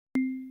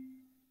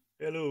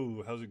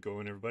Hello, how's it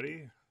going,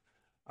 everybody?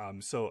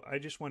 So I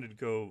just wanted to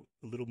go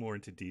a little more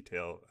into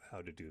detail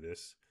how to do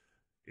this.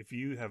 If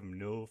you have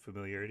no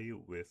familiarity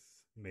with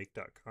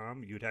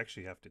make.com, you'd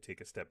actually have to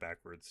take a step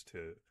backwards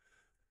to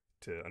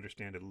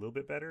understand it a little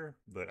bit better,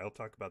 but I'll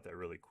talk about that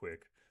really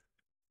quick.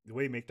 The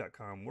way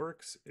make.com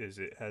works is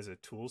it has a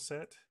tool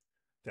set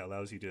that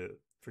allows you to,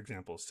 for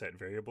example, set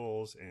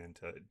variables and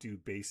to do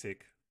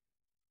basic,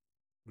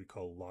 we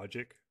call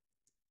logic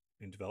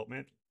in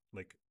development,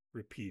 like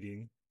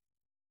repeating,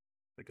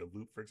 like a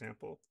loop, for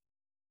example,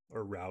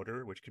 or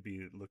router, which could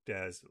be looked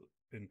as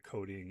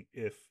encoding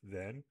if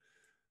then.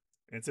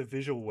 And it's a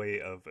visual way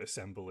of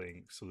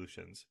assembling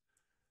solutions.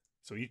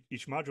 So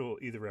each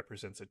module either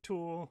represents a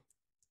tool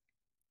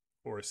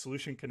or a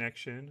solution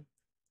connection,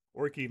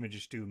 or it can even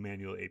just do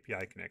manual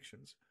API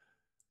connections.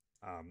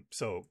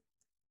 So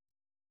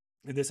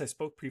in this, I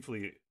spoke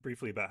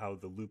briefly about how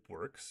the loop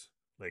works,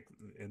 like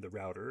in the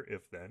router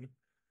if then.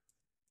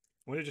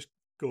 I want to just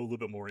go a little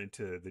bit more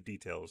into the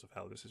details of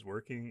how this is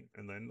working,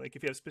 and then like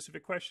if you have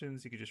specific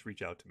questions, you can just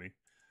reach out to me.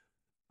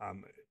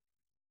 Um,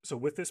 so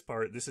with this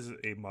part, this is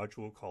a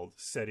module called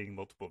setting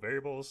multiple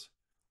variables.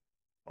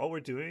 All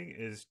we're doing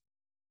is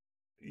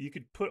you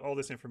could put all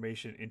this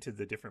information into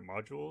the different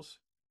modules,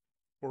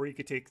 or you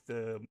could take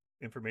the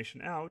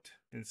information out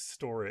and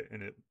store it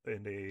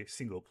in a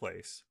single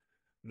place.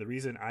 And the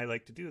reason I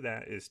like to do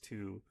that is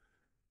to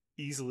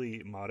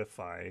easily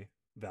modify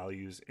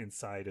values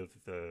inside of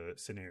the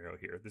scenario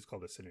here. This is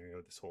called a scenario,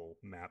 this whole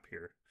map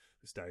here,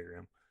 this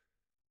diagram,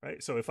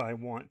 right? So if I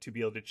want to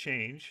be able to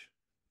change,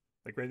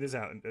 like right, this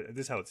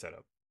is how it's set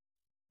up.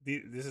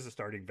 This is a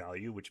starting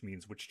value, which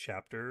means which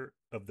chapter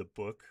of the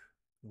book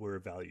we're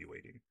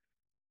evaluating.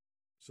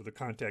 So the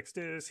context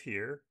is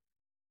here,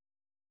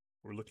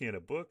 we're looking at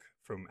a book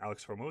from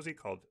Alex Hormozy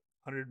called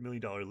 $100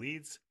 Million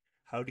Leads,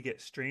 How to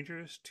Get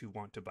Strangers to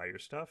Want to Buy Your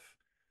Stuff.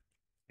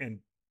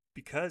 And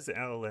because the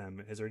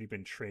LLM has already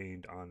been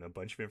trained on a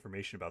bunch of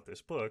information about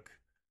this book,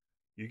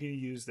 you can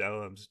use the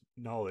LLM's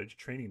knowledge,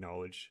 training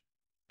knowledge,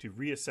 to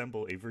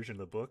reassemble a version of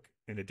the book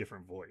in a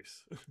different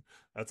voice.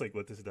 That's like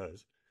what this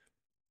does.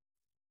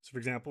 So for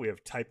example, we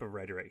have type of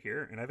writer right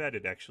here, and I've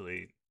added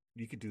actually,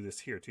 you could do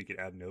this here too. You could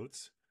add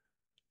notes.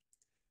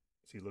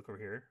 So you look over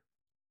here,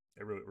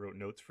 I wrote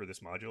notes for this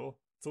module.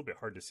 It's a little bit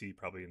hard to see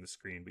probably in the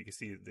screen, but you can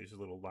see there's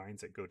little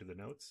lines that go to the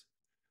notes.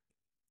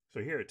 So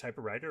here, type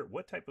of writer,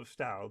 what type of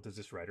style does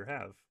this writer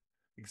have?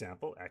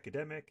 Example,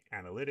 academic,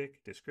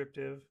 analytic,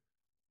 descriptive,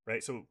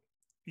 right? So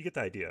you get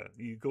the idea.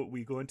 We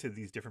go into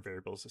these different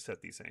variables to set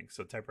these things.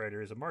 So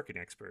typewriter is a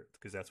marketing expert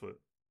because that's what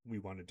we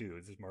want to do.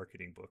 Is this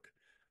marketing book.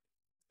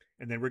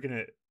 And then we're going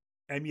to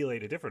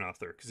emulate a different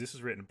author because this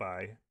is written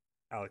by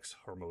Alex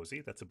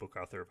Hormozy. That's a book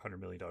author of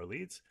 $100 Million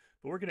Leads.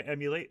 But we're going to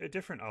emulate a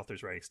different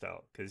author's writing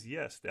style because,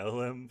 yes, the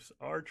LLMs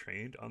are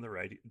trained on the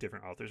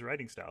different authors'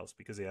 writing styles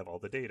because they have all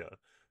the data.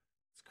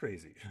 It's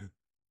crazy.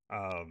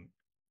 And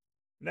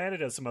I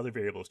added some other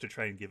variables to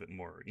try and give it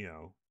more,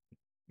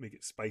 make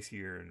it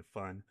spicier and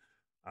fun.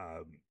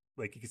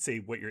 Like you could say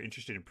what you're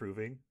interested in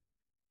proving,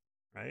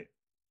 right?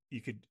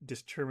 You could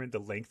determine the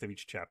length of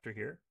each chapter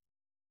here.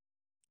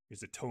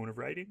 Here's a tone of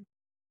writing,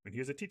 and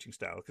here's a teaching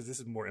style, because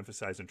this is more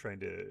emphasized on trying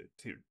to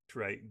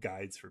write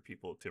guides for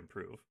people to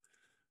improve,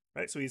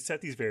 right? So we set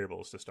these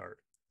variables to start,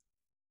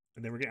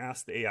 and then we're going to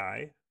ask the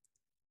AI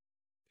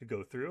to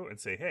go through and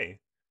say, hey,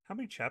 how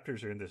many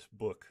chapters are in this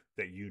book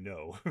that you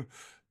know?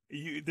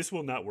 This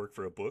will not work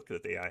for a book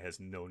that the AI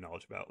has no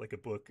knowledge about. Like a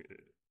book,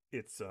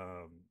 it's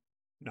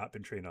not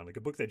been trained on. Like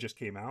a book that just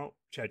came out,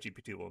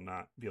 ChatGPT will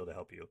not be able to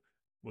help you,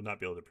 will not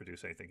be able to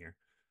produce anything here.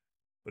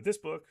 But this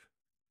book,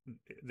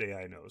 the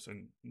AI knows,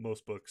 and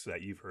most books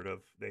that you've heard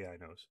of, the AI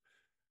knows.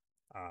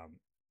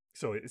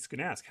 So it's going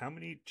to ask how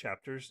many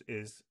chapters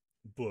is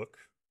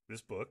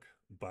this book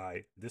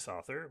by this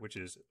author, which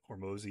is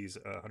Hormozy's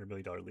 $100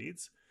 Million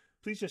Leads.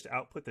 Please just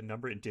output the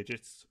number in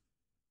digits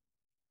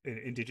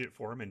in digit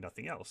form and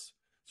nothing else.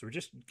 So we're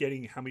just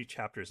getting how many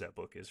chapters that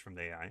book is from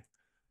the AI,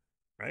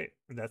 right?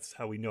 And that's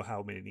how we know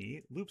how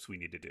many loops we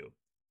need to do.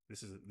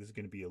 This is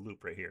going to be a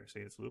loop right here.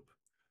 Say it's loop.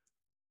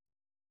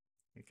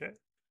 Okay.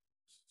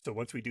 So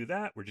once we do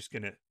that, we're just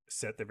going to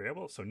set the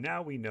variable. So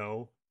now we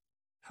know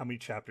how many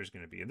chapters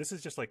going to be. And this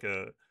is just like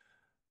I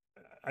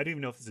don't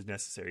even know if this is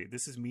necessary.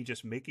 This is me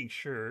just making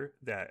sure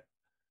that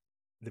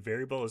the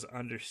variable is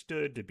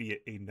understood to be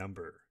a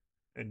number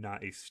and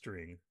not a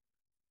string.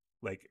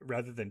 Like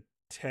rather than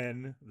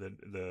 10,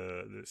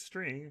 the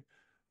string,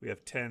 we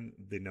have 10,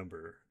 the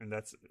number. And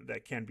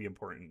that can be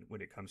important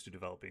when it comes to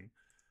developing.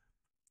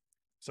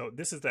 So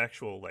this is the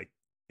actual like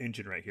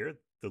engine right here,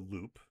 the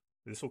loop.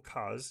 This will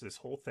cause this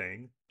whole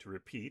thing to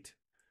repeat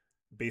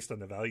based on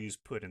the values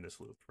put in this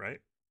loop,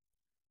 right?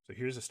 So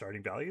here's a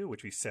starting value,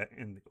 which we set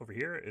in over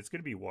here. It's going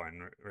to be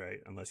 1, right?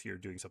 Unless you're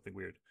doing something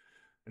weird.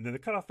 And then the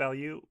cutoff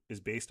value is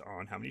based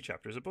on how many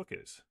chapters a book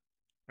is,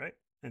 right?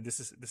 And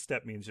this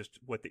step means just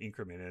what the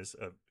increment is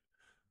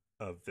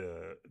of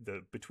the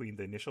between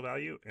the initial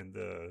value and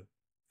the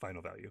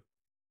final value.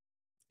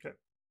 Okay.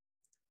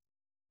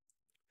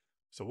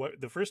 So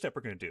what the first step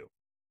we're going to do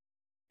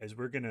is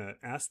we're going to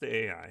ask the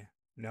AI.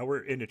 Now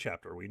we're in a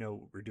chapter. We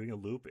know we're doing a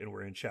loop and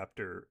we're in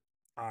chapter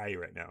I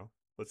right now.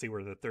 Let's say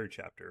we're in the third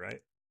chapter,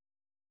 right?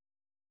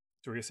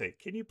 So we're going to say,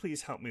 can you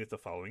please help me with the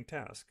following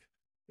task?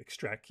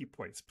 Extract key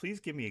points. Please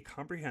give me a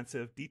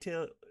comprehensive,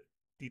 detailed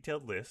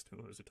list.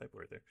 Oh, there's a typo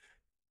right there.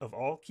 Of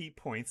all key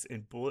points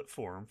in bullet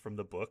form from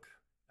the book,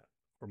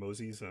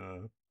 Hormozy's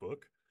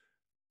book,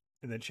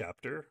 and then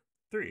chapter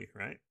 3,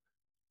 right?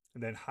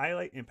 And then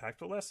highlight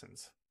impactful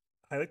lessons.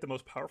 Highlight the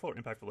most powerful or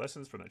impactful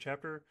lessons from that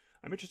chapter.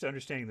 I'm interested in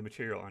understanding the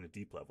material on a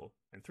deep level.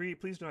 And 3,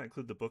 please do not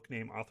include the book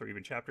name, author, or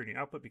even chapter in your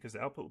output because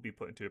the output will be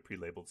put into a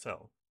pre-labeled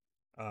cell.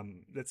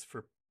 That's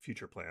for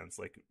future plans,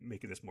 like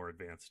making this more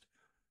advanced.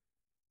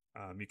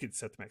 You could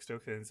set the max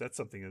tokens. That's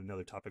something,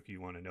 another topic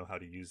you want to know how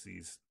to use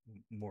these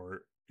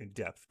more in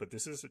depth. But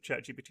this is a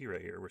ChatGPT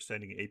right here. We're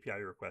sending an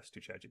API request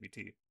to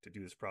ChatGPT to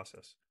do this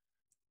process,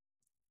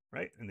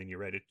 right? And then you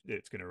write it.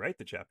 It's going to write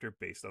the chapter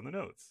based on the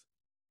notes,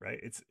 right?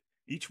 It's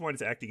each one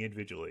is acting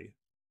individually.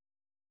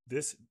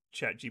 This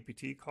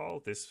ChatGPT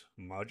call, this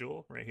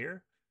module right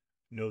here,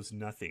 knows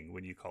nothing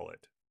when you call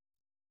it.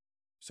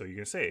 So you're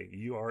going to say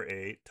you are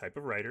a type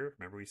of writer.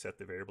 Remember we set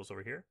the variables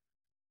over here.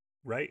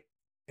 Write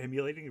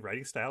emulating the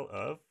writing style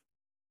of,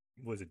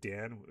 was it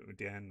Dan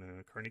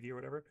Carnegie or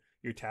whatever?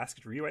 Your task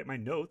is to rewrite my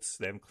notes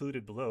that I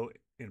included below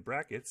in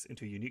brackets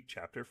into a unique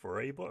chapter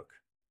for a book.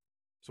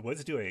 So what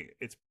it's doing,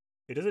 it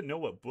doesn't know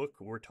what book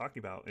we're talking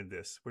about in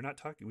this.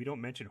 We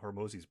don't mention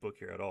Hormozy's book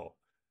here at all.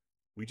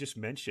 We just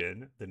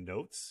mention the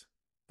notes,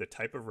 the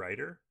type of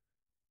writer,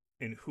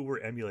 and who we're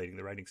emulating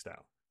the writing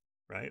style,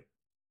 right?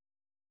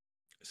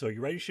 So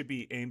your writing should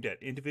be aimed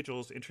at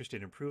individuals interested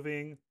in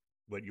improving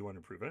what you want to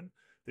improve in.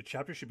 The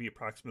chapter should be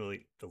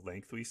approximately the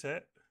length we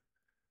set.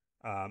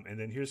 And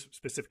then here's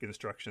specific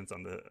instructions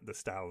on the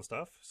style and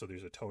stuff. So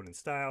there's a tone and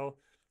style.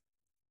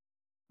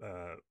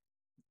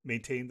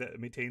 Maintain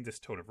this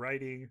tone of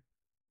writing.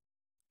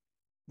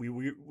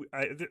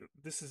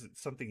 This is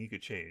something you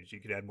could change.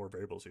 You could add more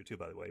variables here too,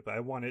 by the way. But I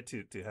want it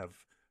to have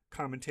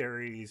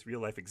commentaries,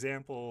 real life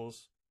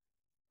examples,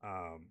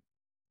 and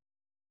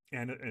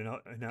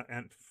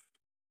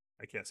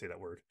I can't say that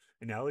word.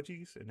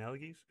 Analogies,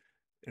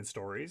 and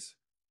stories,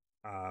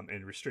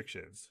 and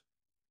restrictions.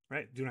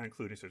 Right? Do not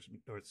include any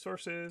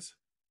sources,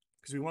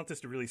 because we want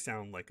this to really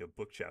sound like a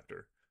book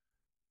chapter.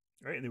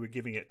 Right? And then we're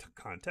giving it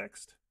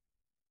context.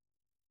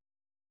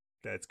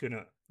 That's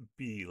gonna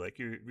be like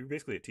you're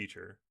basically a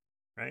teacher,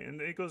 right?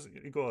 And it goes,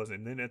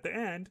 and then at the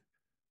end,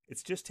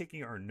 it's just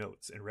taking our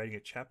notes and writing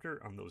a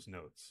chapter on those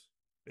notes.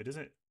 It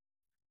doesn't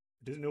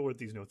know where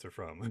these notes are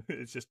from.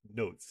 It's just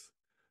notes.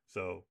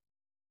 So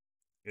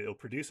it'll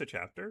produce a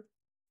chapter.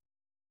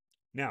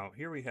 Now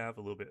here we have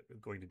a little bit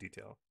of going to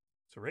detail.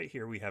 So right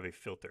here we have a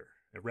filter.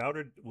 A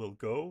router will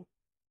go,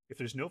 if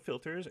there's no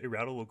filters, a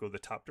router will go the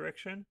top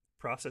direction,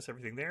 process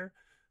everything there,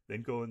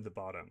 then go in the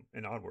bottom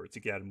and onwards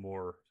to add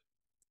more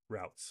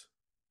routes.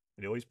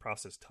 And you always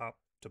process top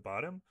to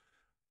bottom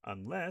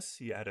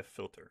unless you add a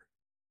filter,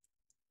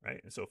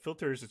 right? And so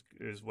filters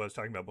is what I was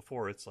talking about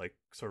before. It's like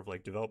sort of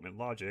like development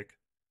logic,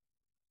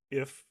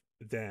 if,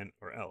 then,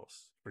 or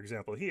else. For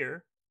example,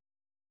 here,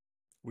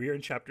 we are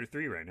in chapter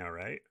 3 right now,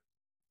 right?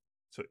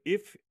 So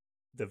if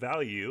the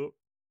value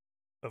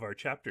of our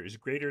chapter is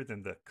greater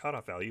than the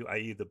cutoff value,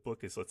 i.e. the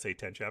book is, let's say,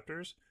 10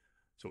 chapters.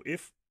 So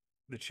if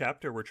the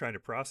chapter we're trying to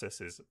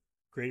process is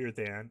greater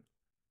than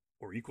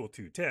or equal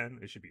to 10,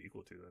 it should be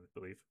equal to, I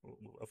believe.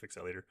 I'll fix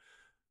that later.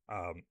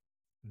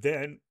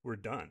 Then we're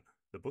done.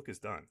 The book is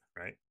done,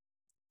 right?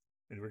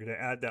 And we're going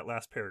to add that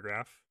last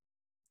paragraph,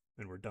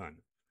 and we're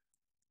done.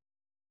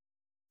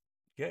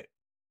 Okay.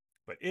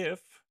 But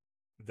if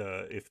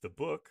the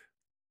book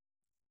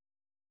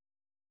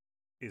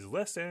is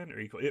less than or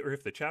equal, or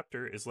if the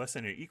chapter is less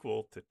than or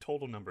equal to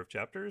total number of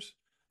chapters,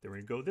 then we're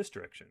going to go this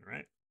direction,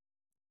 right?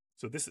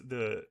 So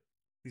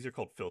these are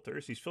called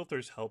filters. These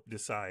filters help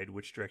decide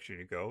which direction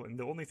to go. And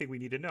the only thing we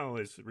need to know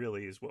is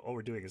what all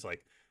we're doing is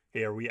like,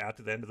 hey, are we at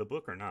the end of the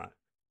book or not?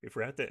 If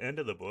we're at the end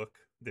of the book,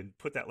 then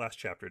put that last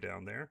chapter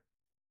down there.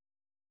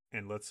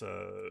 And let's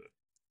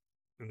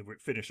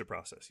finish the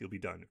process. You'll be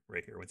done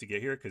right here once you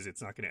get here, because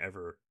it's not going to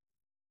ever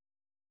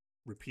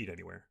repeat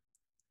anywhere.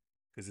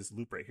 Because this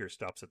loop right here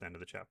stops at the end of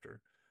the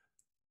chapter.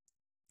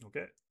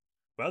 Okay.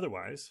 But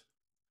otherwise,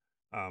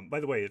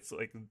 by the way, it's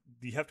like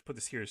you have to put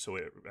this here. So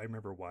I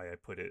remember why I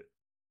put it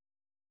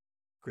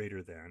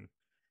greater than.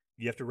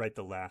 You have to write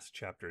the last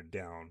chapter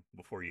down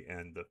before you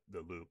end the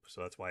loop.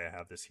 So that's why I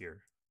have this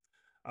here.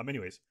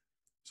 Anyways,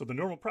 so the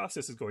normal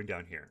process is going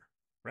down here,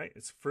 right?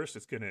 It's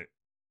going to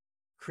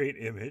create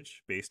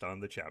image based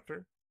on the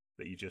chapter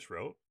that you just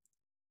wrote.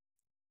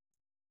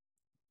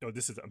 No,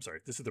 this is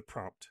the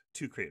prompt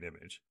to create an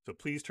image. So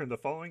please turn the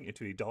following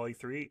into a DALL-E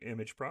 3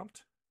 image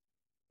prompt.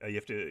 You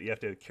have to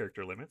have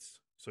character limits.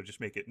 So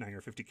just make it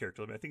 950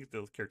 character limit. I think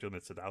the character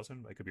limit's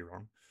 1,000. I could be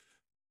wrong.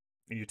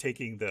 And you're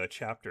taking the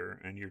chapter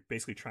and you're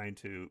basically trying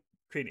to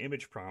create an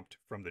image prompt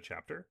from the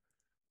chapter.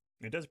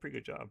 And it does a pretty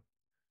good job.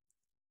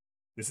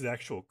 This is an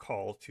actual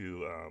call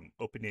to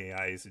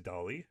OpenAI's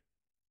DALL-E.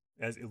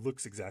 as it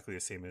looks exactly the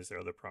same as their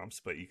other prompts,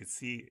 but you can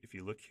see if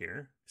you look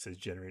here, it says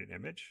generate an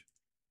image,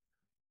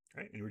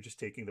 right? And we're just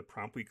taking the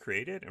prompt we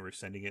created and we're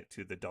sending it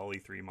to the DALL-E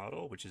 3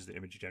 model, which is the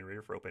image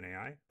generator for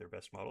OpenAI, their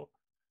best model.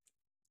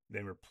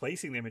 Then we're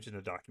placing the image in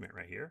the document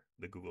right here,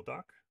 the Google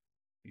Doc.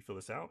 You fill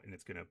this out and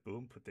it's gonna,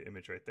 boom, put the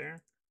image right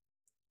there.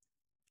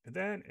 And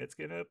then it's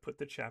gonna put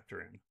the chapter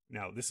in.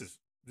 Now this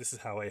is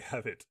how I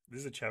have it.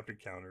 This is a chapter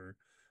counter,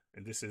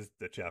 and this is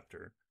the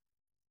chapter.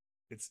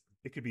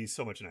 It could be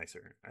so much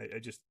nicer. I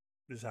just,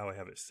 this is how I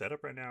have it set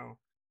up right now.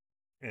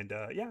 And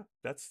yeah,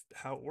 that's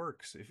how it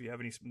works. If you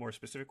have any more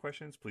specific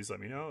questions, please let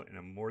me know, and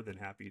I'm more than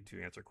happy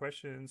to answer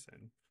questions.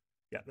 And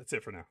yeah, that's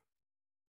it for now.